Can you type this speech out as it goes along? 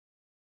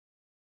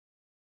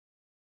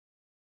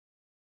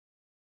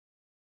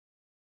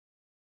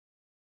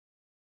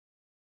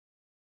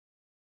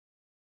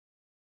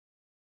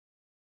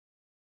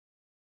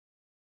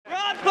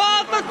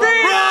for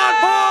freedom! Ron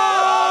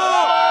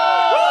Paul!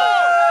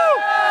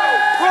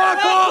 Ron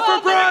Paul for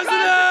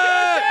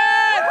president!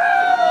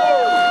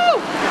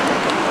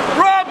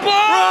 Ron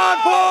Paul! Ron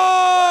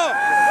Paul!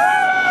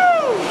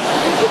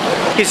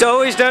 He's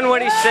always done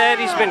what he said.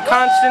 He's been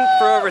constant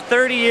for over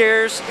 30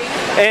 years,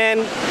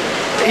 and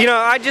you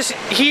know,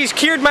 he's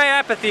cured my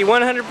apathy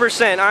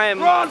 100%. I am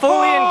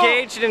fully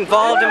engaged and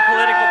involved in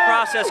political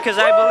process because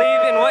I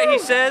believe in what he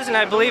says, and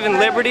I believe in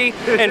liberty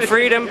and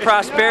freedom,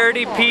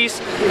 prosperity,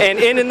 peace, and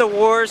ending the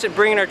wars and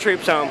bringing our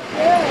troops home.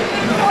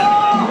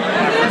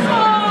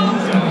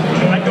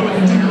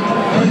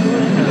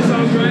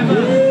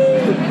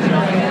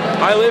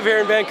 I live here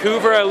in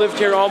Vancouver. I lived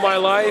here all my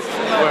life.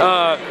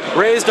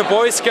 Raised a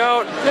Boy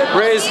Scout,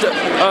 raised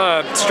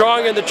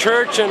strong in the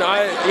church, and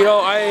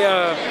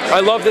I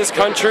love this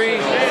country.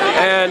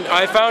 And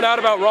I found out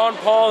about Ron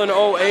Paul in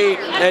 '08,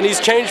 and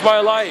he's changed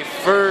my life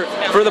for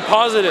the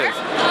positive.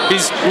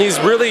 He's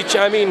really,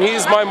 I mean,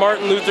 he's my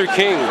Martin Luther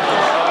King.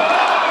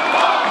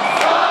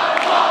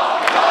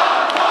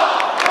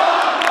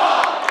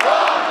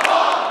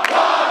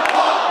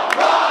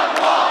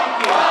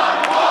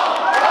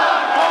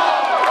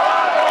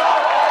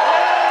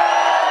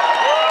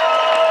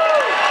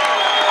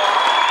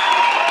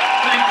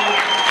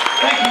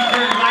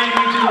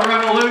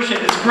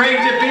 It's great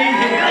to be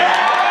here.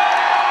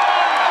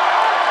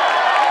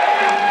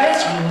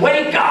 Let's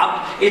wake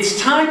up. It's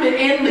time to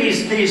end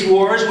these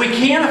wars. We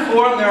can't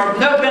afford them. They're of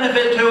no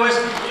benefit to us.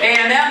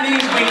 And that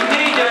means we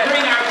need to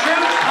bring our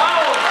troops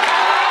home.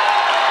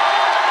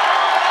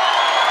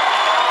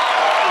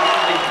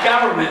 The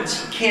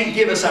governments can't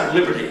give us our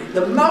liberty.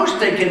 The most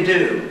they can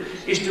do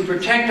is to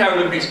protect our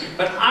liberties.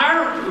 But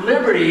our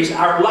liberties,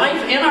 our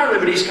life and our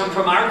liberties come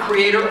from our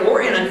Creator,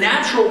 or in a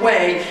natural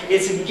way.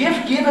 It's a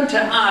gift given to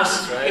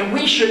us, and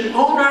we should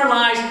own our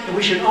lives, and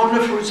we should own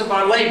the fruits of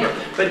our labor.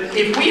 But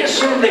if we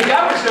assume the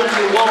government's going to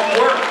do, it won't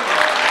work.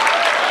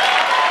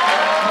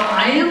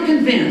 I am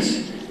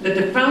convinced that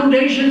the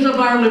foundations of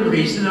our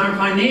liberties and our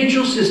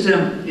financial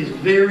system is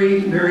very,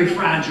 very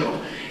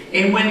fragile.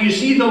 And when you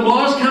see the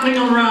laws coming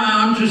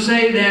around to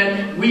say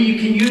that you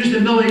can use the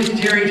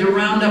military to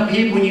round up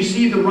people, when you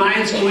see the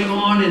riots going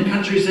on in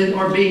countries that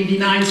are being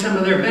denied some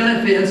of their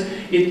benefits,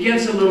 it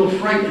gets a little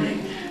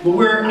frightening. But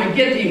where I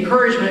get the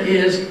encouragement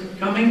is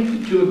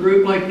coming to a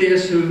group like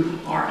this who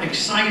are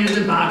excited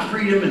about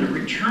freedom and a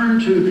return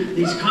to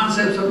these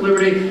concepts of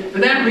liberty. For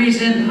that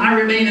reason, I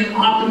remain an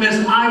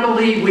optimist. I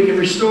believe we can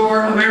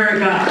restore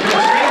America to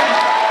its